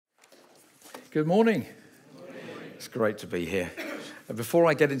Good morning. It's great to be here. Before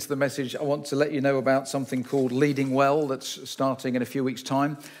I get into the message, I want to let you know about something called Leading Well that's starting in a few weeks'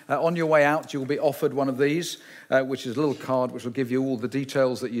 time. On your way out, you'll be offered one of these, which is a little card which will give you all the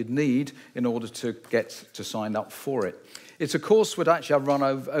details that you'd need in order to get to sign up for it. It's a course which actually I've run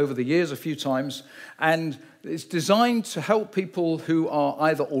over the years a few times, and it's designed to help people who are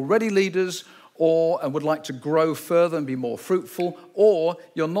either already leaders and would like to grow further and be more fruitful, or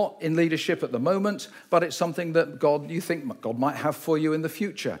you're not in leadership at the moment, but it's something that you think God might have for you in the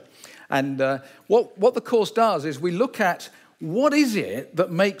future. And what the course does is we look at what is it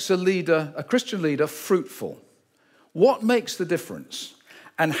that makes a Christian leader, fruitful? What makes the difference?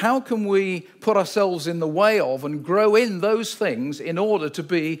 And how can we put ourselves in the way of and grow in those things in order to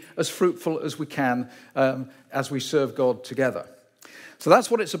be as fruitful as we can as we serve God together? So that's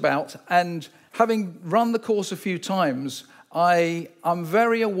what it's about. And having run the course a few times, I'm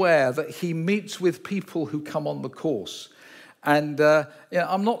very aware that he meets with people who come on the course. And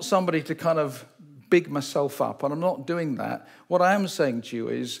I'm not somebody to kind of big myself up, and I'm not doing that. What I am saying to you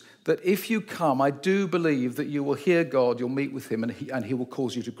is that if you come, I do believe that you will hear God, you'll meet with him, and he will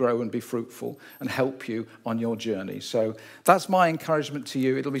cause you to grow and be fruitful and help you on your journey. So that's my encouragement to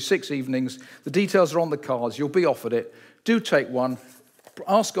you. It'll be 6 evenings. The details are on the cards. You'll be offered it. Do take one.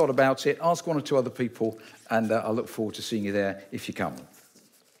 Ask God about it. Ask one or two other people, and I look forward to seeing you there if you come.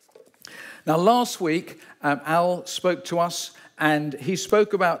 Now, last week, Al spoke to us, and he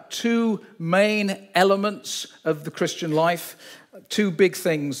spoke about two main elements of the Christian life, two big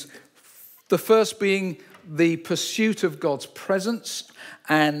things. The first being the pursuit of God's presence,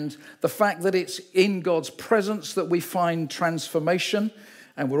 and the fact that it's in God's presence that we find transformation.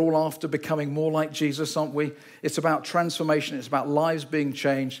 And we're all after becoming more like Jesus, aren't we? It's about transformation. It's about lives being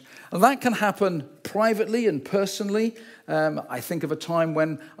changed. And that can happen privately and personally. I think of a time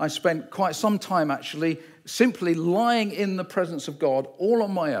when I spent quite some time actually simply lying in the presence of God all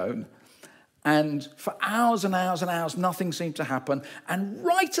on my own. And for hours and hours and hours, nothing seemed to happen. And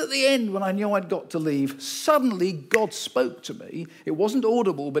right at the end, when I knew I'd got to leave, suddenly God spoke to me. It wasn't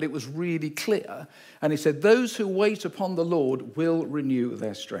audible, but it was really clear. And he said, "Those who wait upon the Lord will renew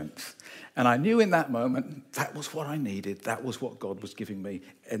their strength." And I knew in that moment, that was what I needed. That was what God was giving me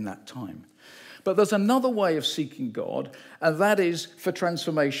in that time. But there's another way of seeking God, and that is for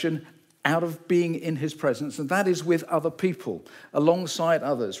transformation out of being in his presence, and that is with other people, alongside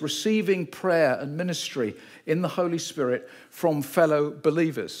others, receiving prayer and ministry in the Holy Spirit from fellow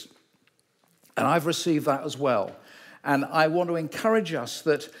believers. And I've received that as well. And I want to encourage us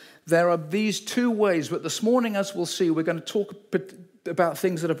that there are these two ways, but this morning, as we'll see, we're going to talk about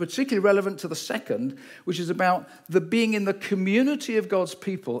things that are particularly relevant to the second, which is about the being in the community of God's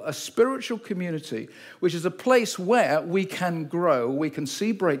people, a spiritual community, which is a place where we can grow, we can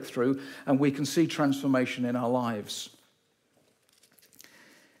see breakthrough, and we can see transformation in our lives.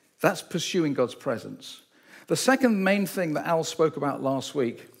 That's pursuing God's presence. The second main thing that Al spoke about last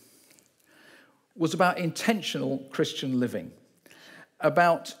week was about intentional Christian living,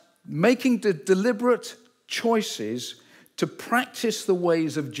 about making the deliberate choices to practice the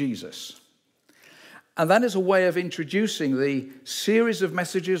ways of Jesus. And that is a way of introducing the series of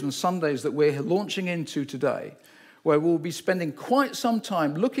messages and Sundays that we're launching into today, where we'll be spending quite some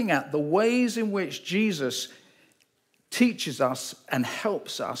time looking at the ways in which Jesus teaches us and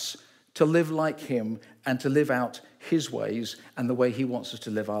helps us to live like him and to live out his ways and the way he wants us to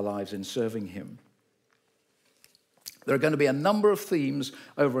live our lives in serving him. There are going to be a number of themes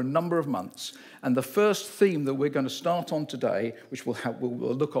over a number of months. And the first theme that we're going to start on today, which we'll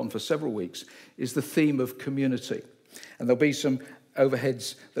look on for several weeks, is the theme of community. And there'll be some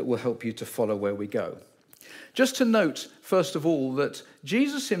overheads that will help you to follow where we go. Just to note, first of all, that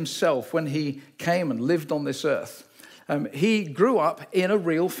Jesus himself, when he came and lived on this earth, he grew up in a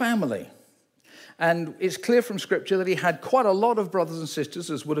real family. And it's clear from Scripture that he had quite a lot of brothers and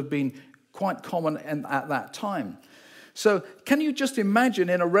sisters, as would have been quite common at that time. So can you just imagine,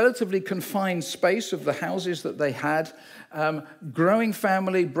 in a relatively confined space of the houses that they had, growing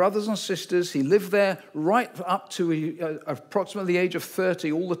family, brothers and sisters, he lived there right up to approximately the age of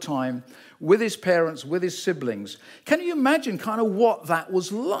 30 all the time, with his parents, with his siblings. Can you imagine kind of what that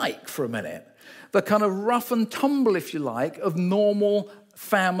was like for a minute? The kind of rough and tumble, if you like, of normal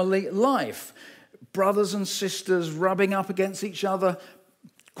family life. Brothers and sisters rubbing up against each other,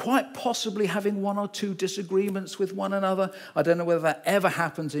 quite possibly having one or two disagreements with one another. I don't know whether that ever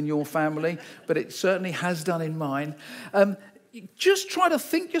happens in your family, but it certainly has done in mine. Just try to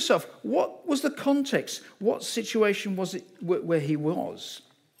think yourself, what was the context? What situation was it where he was?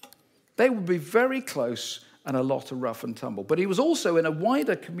 They would be very close and a lot of rough and tumble. But he was also in a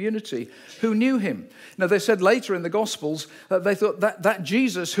wider community who knew him. Now, they said later in the Gospels that they thought that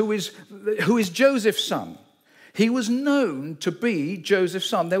Jesus, who is Joseph's son, he was known to be Joseph's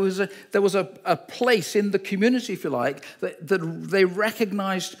son. There was a place in the community, if you like, that they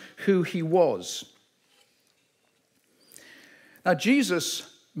recognized who he was. Now,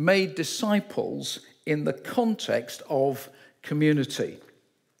 Jesus made disciples in the context of community.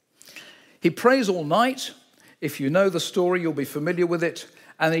 He prays all night. If you know the story, you'll be familiar with it.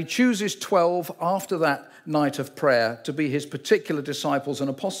 And he chooses 12 after that night of prayer to be his particular disciples and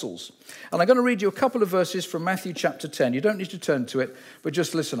apostles. And I'm going to read you a couple of verses from Matthew chapter 10. You don't need to turn to it, but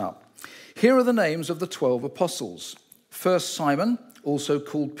just listen up. Here are the names of the 12 apostles. First Simon, also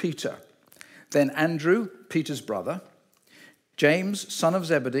called Peter. Then Andrew, Peter's brother. James, son of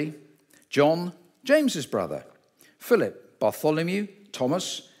Zebedee. John, James's brother. Philip, Bartholomew,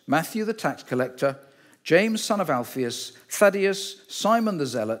 Thomas, Matthew the tax collector, James, son of Alphaeus, Thaddeus, Simon the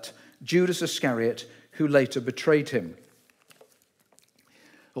Zealot, Judas Iscariot, who later betrayed him.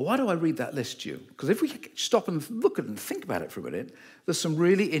 Well, why do I read that list to you? Because if we stop and look at it and think about it for a minute, there's some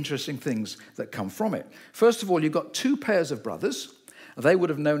really interesting things that come from it. First of all, you've got two pairs of brothers. They would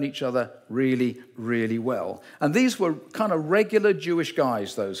have known each other really, really well. And these were kind of regular Jewish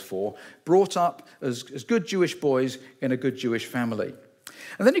guys, those four, brought up as good Jewish boys in a good Jewish family.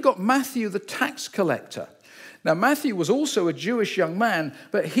 And then you've got Matthew, the tax collector. Now, Matthew was also a Jewish young man,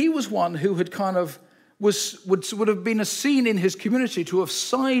 but he was one who had kind of would have been seen in his community to have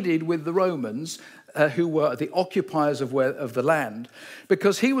sided with the Romans, who were the occupiers of the land,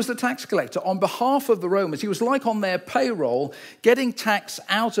 because he was the tax collector on behalf of the Romans. He was like on their payroll, getting tax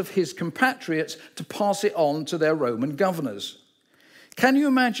out of his compatriots to pass it on to their Roman governors. Can you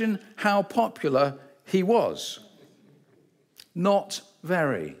imagine how popular he was? Not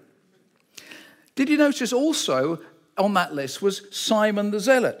very. Did you notice also on that list was Simon the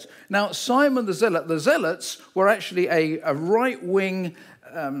Zealot? Now, Simon the Zealot, the Zealots were actually a right-wing,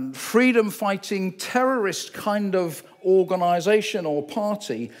 freedom-fighting, terrorist kind of organization or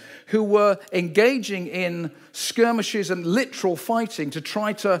party who were engaging in skirmishes and literal fighting to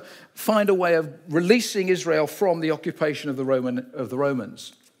try to find a way of releasing Israel from the occupation of the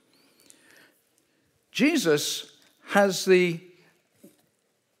Romans. Jesus has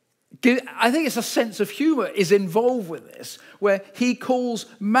I think it's a sense of humor is involved with this, where he calls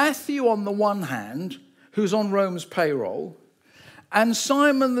Matthew on the one hand, who's on Rome's payroll, and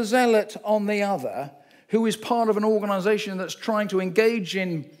Simon the Zealot on the other, who is part of an organization that's trying to engage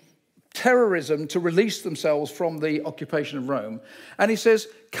in terrorism to release themselves from the occupation of Rome. And he says,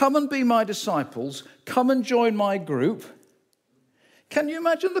 come and be my disciples, come and join my group. Can you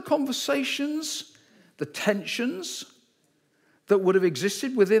imagine the conversations, the tensions that would have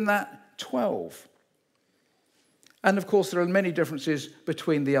existed within that 12? And of course, there are many differences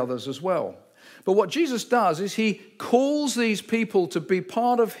between the others as well. But what Jesus does is he calls these people to be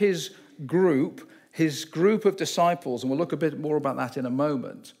part of his group of disciples, and we'll look a bit more about that in a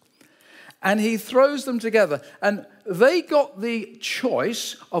moment. And he throws them together, and they got the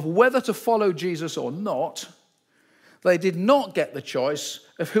choice of whether to follow Jesus or not. They did not get the choice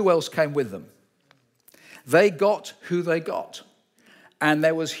of who else came with them. They got who they got. And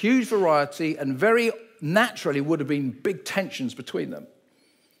there was huge variety, and very naturally would have been big tensions between them.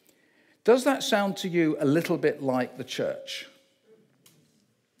 Does that sound to you a little bit like the church?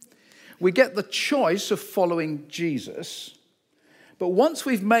 We get the choice of following Jesus, but once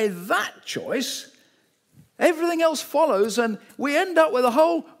we've made that choice, everything else follows, and we end up with a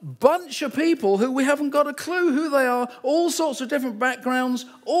whole bunch of people who we haven't got a clue who they are, all sorts of different backgrounds,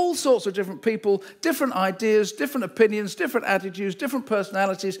 all sorts of different people, different ideas, different opinions, different attitudes, different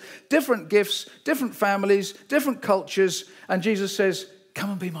personalities, different gifts, different families, different cultures, and Jesus says,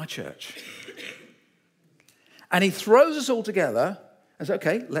 come and be my church. And he throws us all together and says,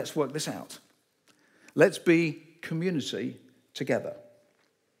 okay, let's work this out. Let's be community together.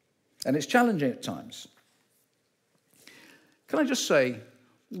 And it's challenging at times. Can I just say,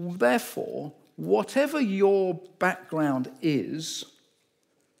 therefore, whatever your background is,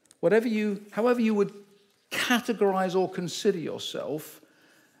 however you would categorize or consider yourself,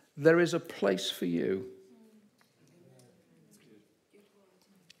 there is a place for you.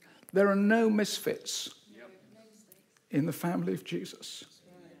 There are no misfits in the family of Jesus.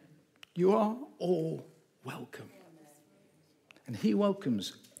 You are all welcome. And he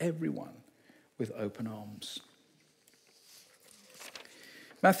welcomes everyone with open arms.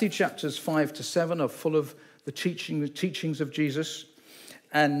 Matthew chapters 5 to 7 are full of the teachings of Jesus.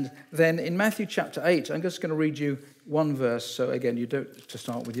 And then in Matthew chapter 8, I'm just going to read you one verse. So again, you don't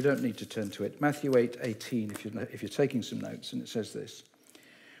need to turn to it. Matthew 8:18, if you're taking some notes, and it says this.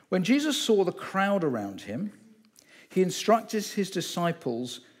 When Jesus saw the crowd around him, he instructed his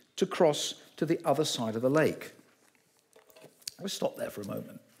disciples to cross to the other side of the lake. Let's stop there for a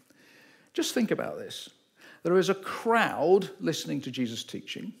moment. Just think about this. There is a crowd listening to Jesus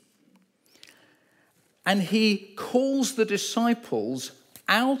teaching, and he calls the disciples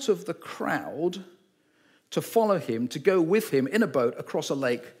out of the crowd to follow him, to go with him in a boat across a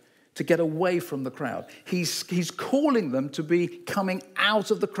lake, to get away from the crowd. He's calling them to be coming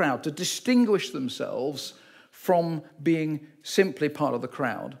out of the crowd, to distinguish themselves from being simply part of the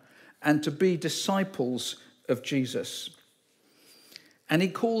crowd, and to be disciples of Jesus. And he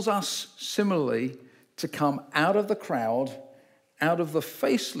calls us similarly to come out of the crowd, out of the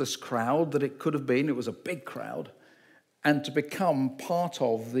faceless crowd that it could have been. It was a big crowd. And to become part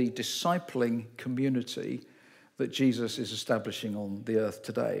of the discipling community that Jesus is establishing on the earth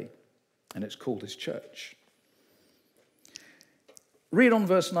today. And it's called his church. Read on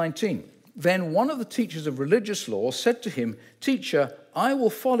verse 19. Then one of the teachers of religious law said to him, "Teacher, I will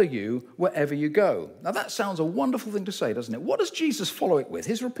follow you wherever you go." Now that sounds a wonderful thing to say, doesn't it? What does Jesus follow it with?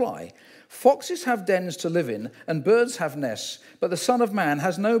 His reply, "Foxes have dens to live in, and birds have nests, but the Son of Man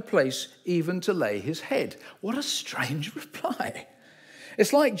has no place even to lay his head." What a strange reply.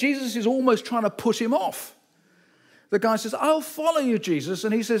 It's like Jesus is almost trying to put him off. The guy says, "I'll follow you, Jesus."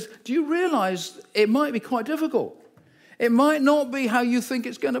 And he says, "Do you realize it might be quite difficult? It might not be how you think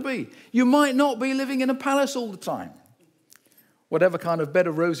it's going to be. You might not be living in a palace all the time." Whatever kind of bed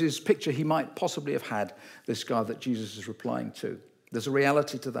of roses picture he might possibly have had, this guy that Jesus is replying to. There's a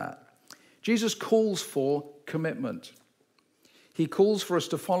reality to that. Jesus calls for commitment. He calls for us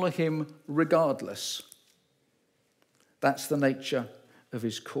to follow him regardless. That's the nature of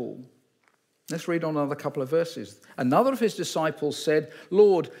his call. Let's read on another couple of verses. Another of his disciples said,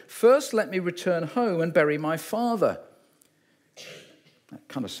 "Lord, first let me return home and bury my father." That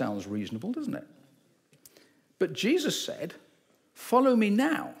kind of sounds reasonable, doesn't it? But Jesus said, "Follow me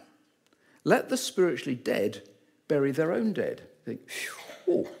now. Let the spiritually dead bury their own dead." You think,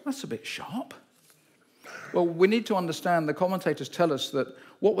 oh, that's a bit sharp. Well, we need to understand, the commentators tell us that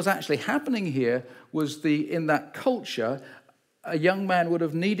what was actually happening here was in that culture, a young man would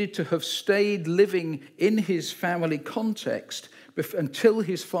have needed to have stayed living in his family context until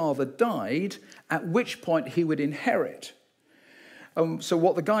his father died, at which point he would inherit. So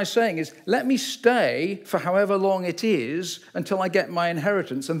what the guy's saying is, let me stay for however long it is until I get my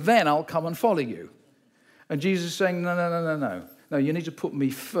inheritance, and then I'll come and follow you. And Jesus is saying, no. No, you need to put me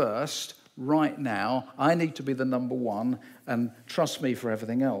first right now. I need to be the number one, and trust me for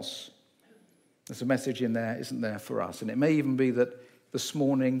everything else. There's a message in there, isn't there, for us? And it may even be that this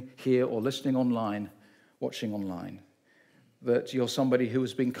morning here or listening online, watching online, that you're somebody who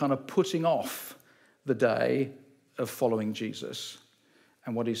has been kind of putting off the day of following Jesus.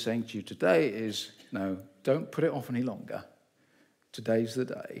 And what he's saying to you today is, no, don't put it off any longer. Today's the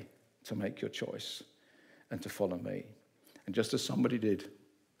day to make your choice and to follow me. And just as somebody did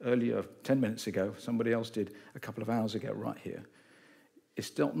earlier, 10 minutes ago, somebody else did a couple of hours ago right here, it's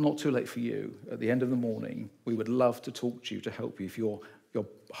still not too late for you. At the end of the morning, we would love to talk to you to help you. If your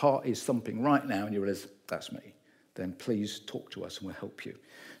heart is thumping right now and you realize, that's me, then please talk to us and we'll help you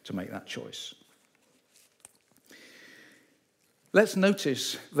to make that choice. Let's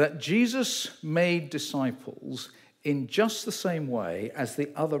notice that Jesus made disciples in just the same way as the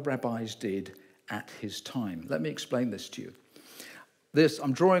other rabbis did at his time. Let me explain this to you.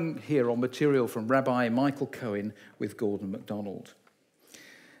 I'm drawing here on material from Rabbi Michael Cohen with Gordon MacDonald.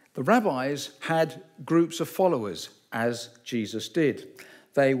 The rabbis had groups of followers, as Jesus did.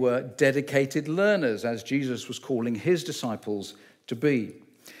 They were dedicated learners, as Jesus was calling his disciples to be.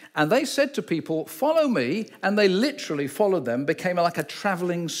 And they said to people, "Follow me," and they literally followed them, became like a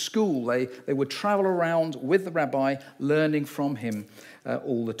traveling school. They would travel around with the rabbi, learning from him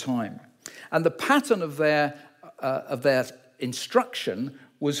all the time. And the pattern of their instruction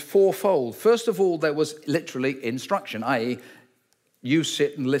was fourfold. First of all, there was literally instruction, i.e., you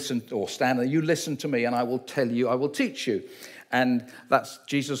sit and listen, or stand there, you listen to me, and I will tell you, I will teach you. And that's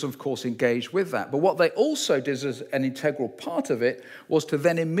Jesus, of course, engaged with that. But what they also did as an integral part of it was to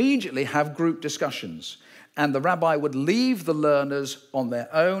then immediately have group discussions. And the rabbi would leave the learners on their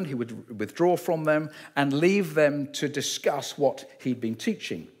own. He would withdraw from them and leave them to discuss what he'd been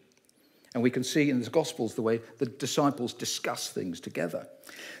teaching. And we can see in the Gospels the way the disciples discuss things together.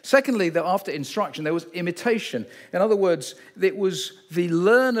 Secondly, that after instruction, there was imitation. In other words, it was the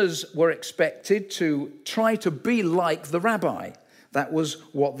learners were expected to try to be like the rabbi. That was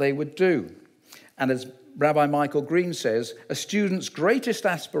what they would do. And as Rabbi Michael Green says, a student's greatest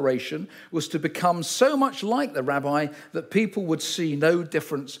aspiration was to become so much like the rabbi that people would see no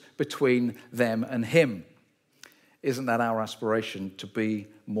difference between them and him. Isn't that our aspiration, to be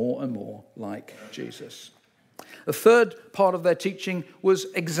more and more like Jesus? The third part of their teaching was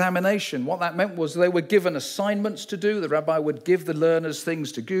examination. What that meant was they were given assignments to do. The rabbi would give the learners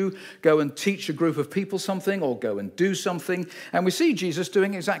things to do, go and teach a group of people something or go and do something. And we see Jesus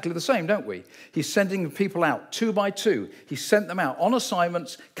doing exactly the same, don't we? He's sending people out 2 by 2. He sent them out on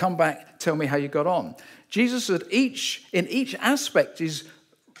assignments, come back, tell me how you got on. Jesus in each aspect is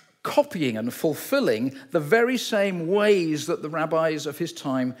copying and fulfilling the very same ways that the rabbis of his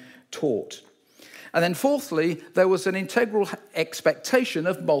time taught. And then fourthly, there was an integral expectation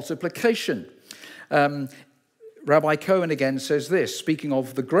of multiplication. Rabbi Cohen again says this, speaking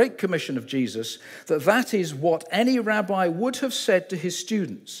of the Great Commission of Jesus, that is what any rabbi would have said to his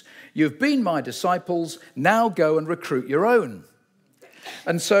students. You've been my disciples, now go and recruit your own.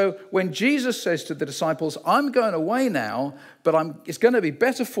 And so when Jesus says to the disciples, I'm going away now, but it's going to be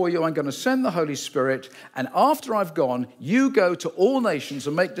better for you. I'm going to send the Holy Spirit. And after I've gone, you go to all nations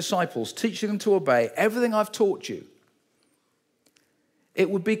and make disciples, teaching them to obey everything I've taught you. It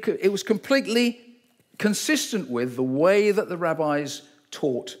was completely consistent with the way that the rabbis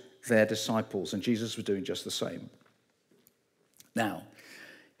taught their disciples. And Jesus was doing just the same. Now,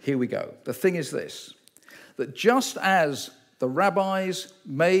 here we go. The thing is this, that just as the rabbis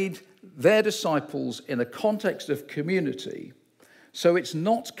made their disciples in a context of community, so it's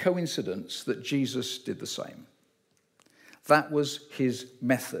not coincidence that Jesus did the same. That was his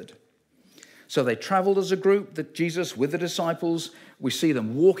method. So they traveled as a group, that Jesus with the disciples. We see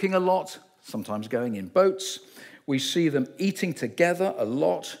them walking a lot, sometimes going in boats. We see them eating together a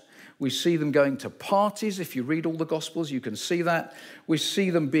lot. We see them going to parties. If you read all the Gospels, you can see that. We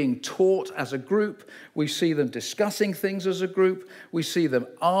see them being taught as a group. We see them discussing things as a group. We see them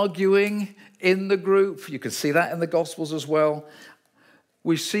arguing in the group. You can see that in the Gospels as well.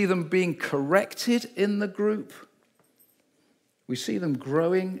 We see them being corrected in the group. We see them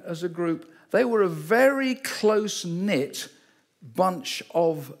growing as a group. They were a very close-knit bunch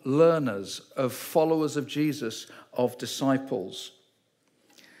of learners, of followers of Jesus, of disciples.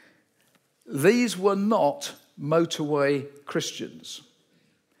 These were not motorway Christians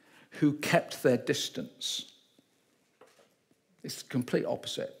who kept their distance. It's the complete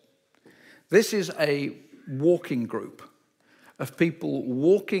opposite. This is a walking group of people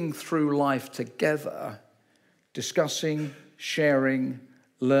walking through life together, discussing, sharing,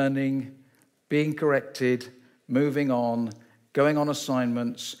 learning, being corrected, moving on, going on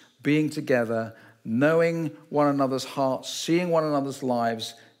assignments, being together, knowing one another's hearts, seeing one another's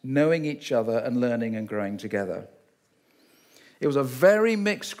lives, knowing each other and learning and growing together. It was a very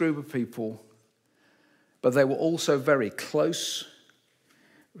mixed group of people, but they were also very close,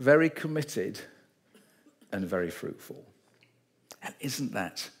 very committed, and very fruitful. And isn't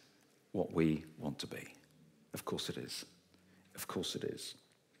that what we want to be? Of course it is. Of course it is.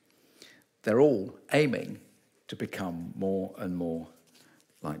 They're all aiming to become more and more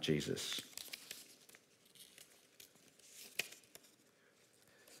like Jesus.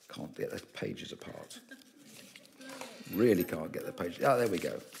 Can't get the pages apart. Really can't get the pages. Oh, there we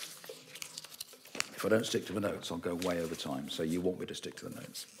go. If I don't stick to the notes, I'll go way over time. So you want me to stick to the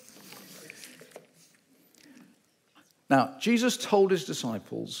notes. Now, Jesus told his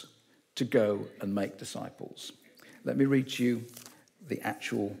disciples to go and make disciples. Let me read to you the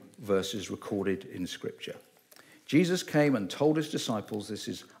actual verses recorded in Scripture. Jesus came and told his disciples, this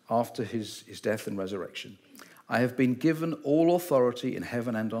is after his death and resurrection, I have been given all authority in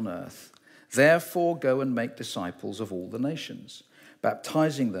heaven and on earth. Therefore, go and make disciples of all the nations,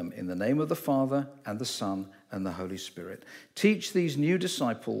 baptizing them in the name of the Father and the Son and the Holy Spirit. Teach these new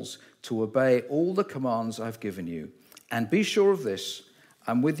disciples to obey all the commands I've given you. And be sure of this,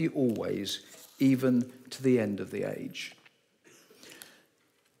 I'm with you always, even to the end of the age.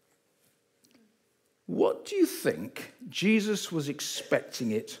 What do you think Jesus was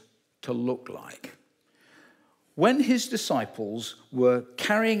expecting it to look like? When his disciples were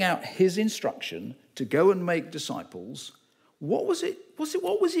carrying out his instruction to go and make disciples, what was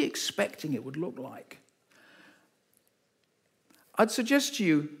he expecting it would look like? I'd suggest to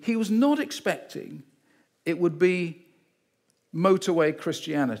you, he was not expecting it would be motorway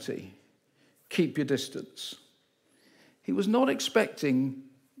Christianity, keep your distance. He was not expecting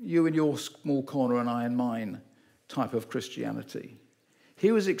you in your small corner and I in mine type of Christianity.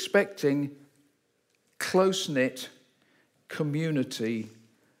 He was expecting close-knit community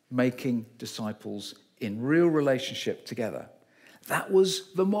making disciples in real relationship together. That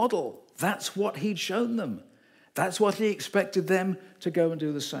was the model. That's what he'd shown them. That's what he expected them to go and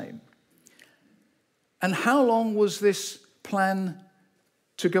do the same. And how long was this plan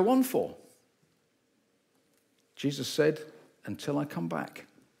to go on for? Jesus said, until I come back,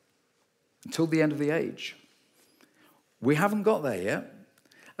 until the end of the age. We haven't got there yet,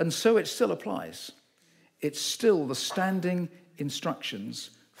 and so it still applies. It's still the standing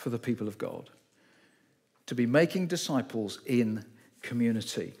instructions for the people of God to be making disciples in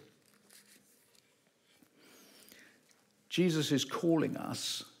community. Jesus is calling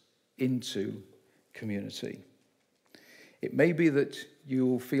us into community. It may be that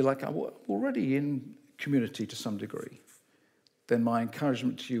you'll feel like I'm already in community to some degree. Then my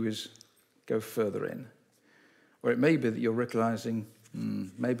encouragement to you is go further in. Or it may be that you're realizing,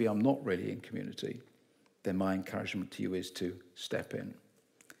 maybe I'm not really in community. Then my encouragement to you is to step in.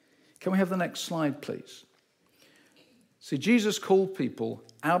 Can we have the next slide, please? See, Jesus called people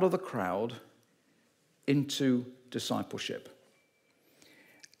out of the crowd into discipleship,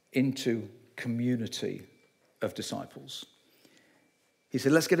 into community of disciples. He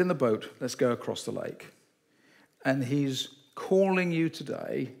said, let's get in the boat, let's go across the lake. And he's calling you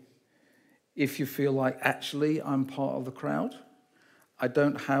today, if you feel like, actually, I'm part of the crowd. I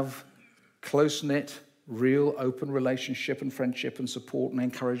don't have close-knit, real, open relationship and friendship and support and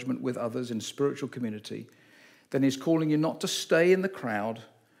encouragement with others in spiritual community. Then he's calling you not to stay in the crowd,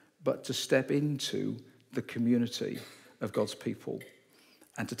 but to step into the community of God's people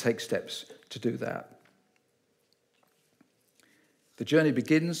and to take steps to do that. The journey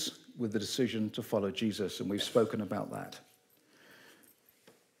begins with the decision to follow Jesus, and we've spoken about that.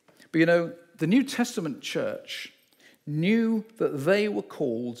 But you know, the New Testament church knew that they were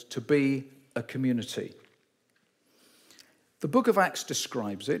called to be a community. The book of Acts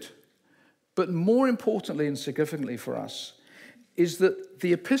describes it, but more importantly and significantly for us is that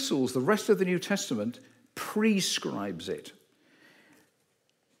the epistles, the rest of the New Testament, prescribes it.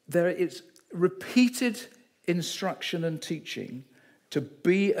 There is repeated instruction and teaching to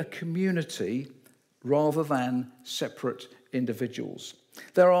be a community rather than separate individuals.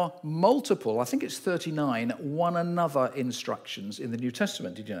 There are multiple, I think it's 39, one another instructions in the New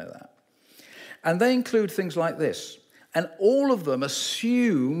Testament. Did you know that? And they include things like this. And all of them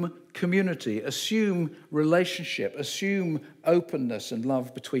assume community, assume relationship, assume openness and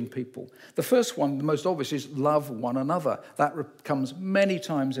love between people. The first one, the most obvious, is love one another. That comes many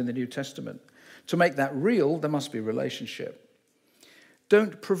times in the New Testament. To make that real, there must be relationship.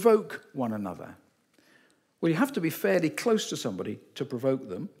 Don't provoke one another. Well, you have to be fairly close to somebody to provoke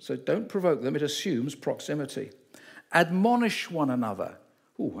them. So don't provoke them. It assumes proximity. Admonish one another.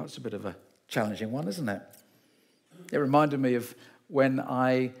 Ooh, that's a bit of a challenging one, isn't it? It reminded me of when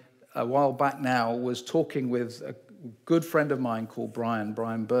I, a while back now, was talking with a good friend of mine called Brian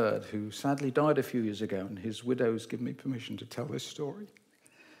Bird, who sadly died a few years ago, and his widow's given me permission to tell this story.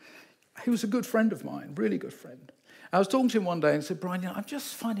 He was a good friend of mine, really good friend. I was talking to him one day and said, Brian, I'm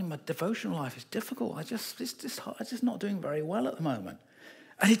just finding my devotional life is difficult. I'm just not doing very well at the moment.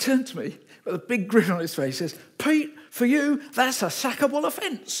 And he turned to me with a big grin on his face. He says, Pete, for you, that's a sackable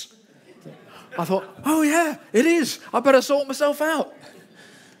offence. I thought, oh yeah, it is. I better sort myself out.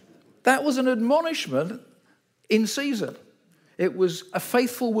 That was an admonishment in season. It was a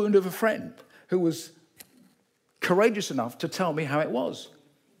faithful wound of a friend who was courageous enough to tell me how it was.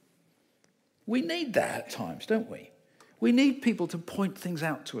 We need that at times, don't we? We need people to point things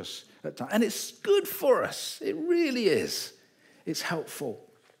out to us at times. And it's good for us. It really is. It's helpful.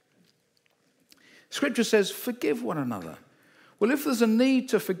 Scripture says, forgive one another. Well, if there's a need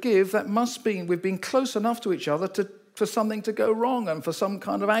to forgive, that must be we've been close enough to each other for something to go wrong and for some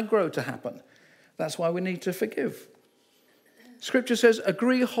kind of aggro to happen. That's why we need to forgive. Scripture says,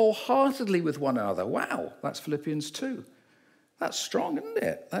 agree wholeheartedly with one another. Wow, that's Philippians 2. That's strong, isn't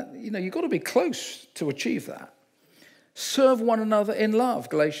it? You've got to be close to achieve that. Serve one another in love,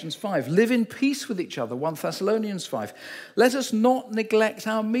 Galatians 5. Live in peace with each other, 1 Thessalonians 5. Let us not neglect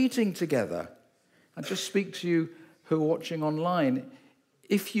our meeting together. I just speak to you who are watching online.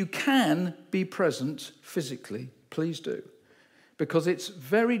 If you can be present physically, please do. Because it's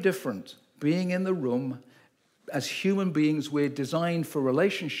very different being in the room. As human beings, we're designed for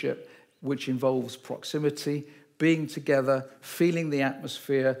relationship, which involves proximity, being together, feeling the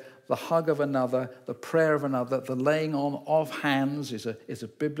atmosphere, the hug of another, the prayer of another, the laying on of hands is a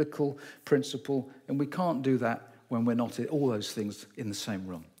biblical principle, and we can't do that when we're not all those things in the same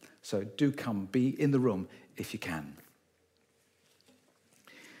room. So do come, be in the room if you can.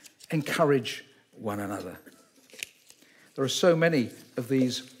 Encourage one another. There are so many of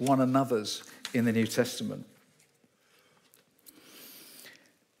these one another's in the New Testament.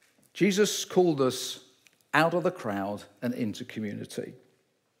 Jesus called us out of the crowd and into community.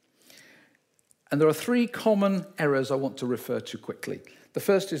 And there are three common errors I want to refer to quickly. The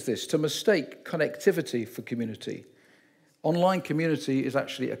first is this: to mistake connectivity for community. Online community is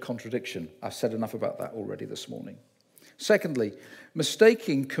actually a contradiction. I've said enough about that already this morning. Secondly,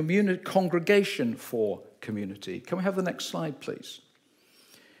 mistaking congregation for community. Can we have the next slide, please?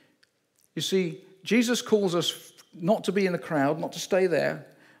 You see, Jesus calls us not to be in the crowd, not to stay there,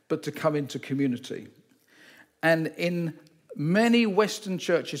 but to come into community. And in many Western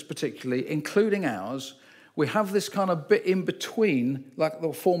churches particularly, including ours, we have this kind of bit in between, like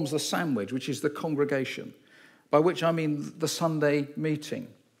that forms the sandwich, which is the congregation, by which I mean the Sunday meeting.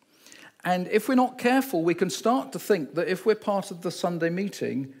 And if we're not careful, we can start to think that if we're part of the Sunday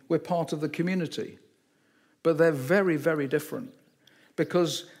meeting, we're part of the community. But they're very, very different,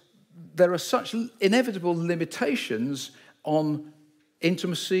 because there are such inevitable limitations on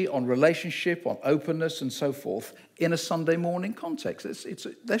intimacy, on relationship, on openness, and so forth in a Sunday morning context.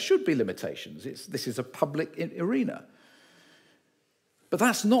 There should be limitations. This is a public arena. But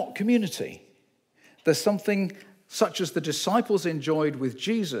that's not community. There's something such as the disciples enjoyed with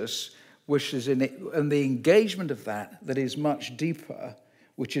Jesus, which is in it, and the engagement of that is much deeper,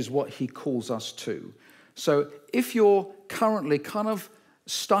 which is what he calls us to. So if you're currently kind of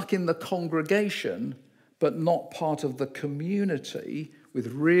stuck in the congregation, but not part of the community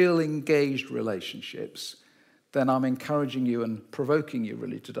with real engaged relationships, then I'm encouraging you and provoking you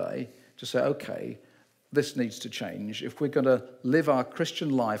really today to say, okay, this needs to change. If we're going to live our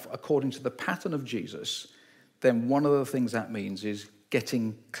Christian life according to the pattern of Jesus, then one of the things that means is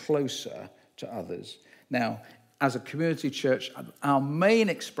getting closer to others. Now, as a community church, our main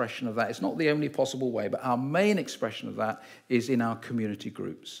expression of that, it's not the only possible way, but our main expression of that is in our community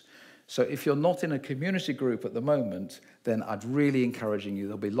groups. So if you're not in a community group at the moment, then I'd really encouraging you,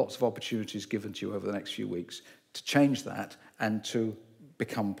 there'll be lots of opportunities given to you over the next few weeks to change that and to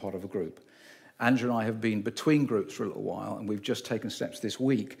become part of a group. Andrew and I have been between groups for a little while, and we've just taken steps this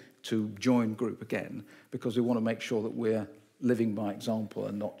week to join group again, because we want to make sure that we're living by example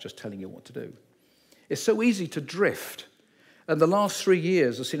and not just telling you what to do. It's so easy to drift. And the last 3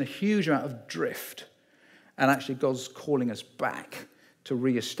 years have seen a huge amount of drift. And actually God's calling us back to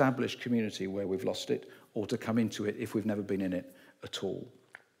re-establish community where we've lost it, or to come into it if we've never been in it at all.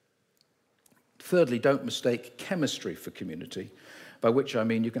 Thirdly, don't mistake chemistry for community, by which I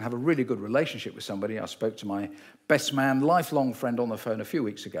mean you can have a really good relationship with somebody. I spoke to my best man, lifelong friend on the phone a few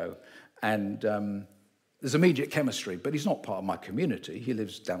weeks ago, and there's immediate chemistry, but he's not part of my community. He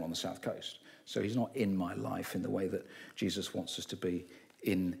lives down on the south coast. So he's not in my life in the way that Jesus wants us to be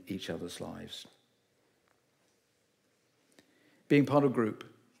in each other's lives. Being part of a group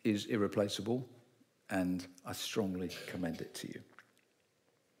is irreplaceable, and I strongly commend it to you.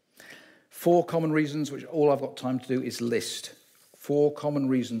 4 common reasons, which all I've got time to do is list. 4 common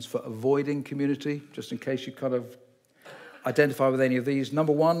reasons for avoiding community, just in case you kind of identify with any of these.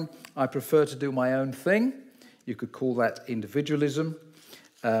 Number 1, I prefer to do my own thing. You could call that individualism.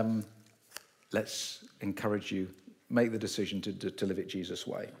 Let's encourage you, make the decision to live it Jesus'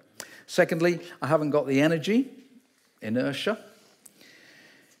 way. Secondly, I haven't got the energy, inertia.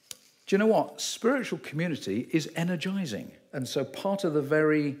 Do you know what? Spiritual community is energizing. And so part of the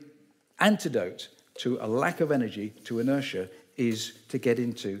very antidote to a lack of energy, to inertia, is to get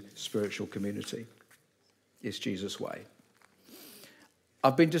into spiritual community. It's Jesus' way.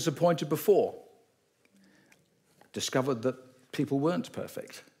 I've been disappointed before. Discovered that people weren't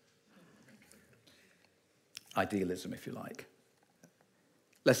perfect. Idealism, if you like.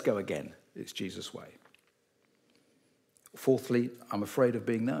 Let's go again. It's Jesus' way. Fourthly, I'm afraid of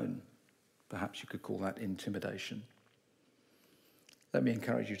being known. Perhaps you could call that intimidation. Let me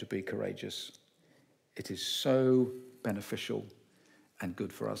encourage you to be courageous. It is so beneficial and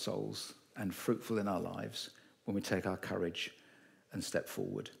good for our souls and fruitful in our lives when we take our courage and step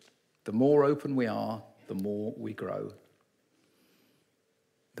forward. The more open we are, the more we grow.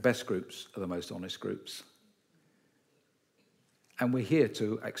 The best groups are the most honest groups. And we're here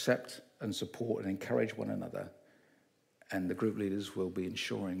to accept and support and encourage one another. And the group leaders will be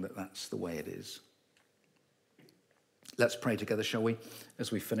ensuring that that's the way it is. Let's pray together, shall we,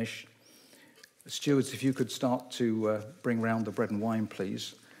 as we finish. Stewards, if you could start to bring round the bread and wine,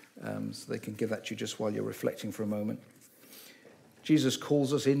 please, so they can give that to you just while you're reflecting for a moment. Jesus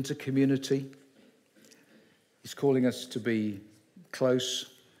calls us into community. He's calling us to be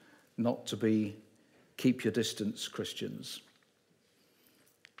close, not to be keep your distance Christians.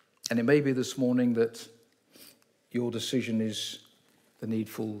 And it may be this morning that your decision is the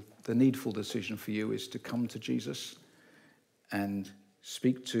needful decision for you is to come to Jesus and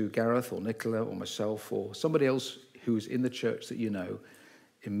speak to Gareth or Nicola or myself or somebody else who's in the church that you know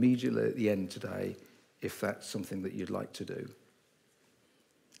immediately at the end today, if that's something that you'd like to do.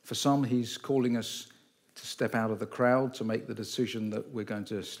 For some, he's calling us to step out of the crowd, to make the decision that we're going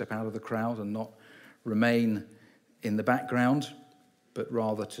to step out of the crowd and not remain in the background, but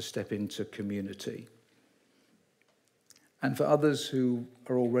rather to step into community. And for others who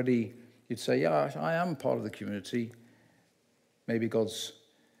are already, you'd say, yeah, I am part of the community. Maybe God's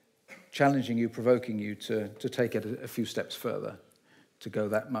challenging you, provoking you to take it a few steps further, to go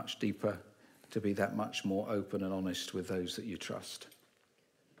that much deeper, to be that much more open and honest with those that you trust.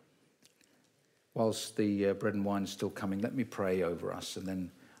 Whilst the bread and wine is still coming, let me pray over us, and then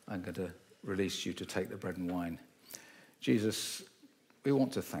I'm going to release you to take the bread and wine. Jesus, we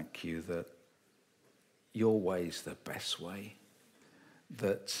want to thank you that your way is the best way,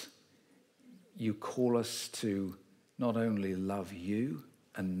 that you call us to not only love you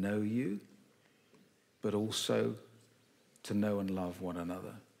and know you, but also to know and love one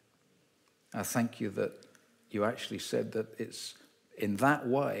another. I thank you that you actually said that it's in that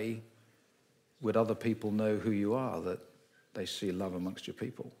way would other people know who you are, that they see love amongst your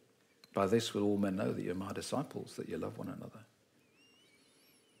people. By this will all men know that you're my disciples, that you love one another.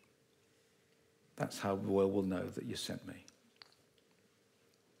 That's how the world will know that you sent me.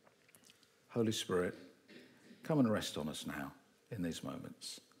 Holy Spirit, come and rest on us now in these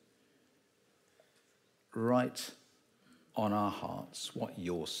moments. Write on our hearts what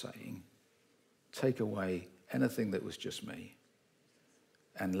you're saying. Take away anything that was just me,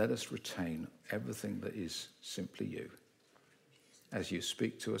 and let us retain everything that is simply you as you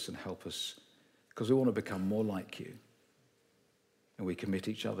speak to us and help us, because we want to become more like you, and we commit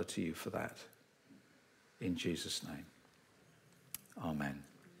each other to you for that. In Jesus' name. Amen.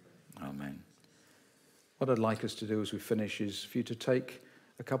 Amen. What I'd like us to do as we finish is for you to take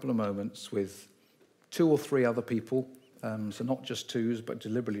a couple of moments with 2 or 3 other people, so not just 2s, but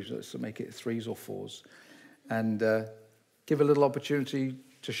deliberately to make it 3s or 4s, and give a little opportunity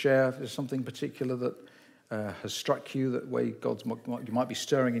to share if there's something particular that has struck you, that way you might be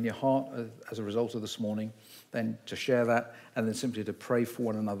stirring in your heart as a result of this morning, then to share that, and then simply to pray for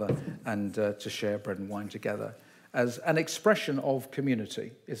one another and to share bread and wine together as an expression of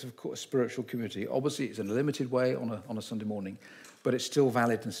community. It's, of course, spiritual community. Obviously, it's in a limited way on a Sunday morning, but it's still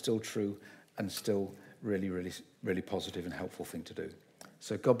valid and still true and still really, really, really positive and helpful thing to do.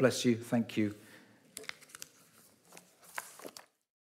 So God bless you. Thank you.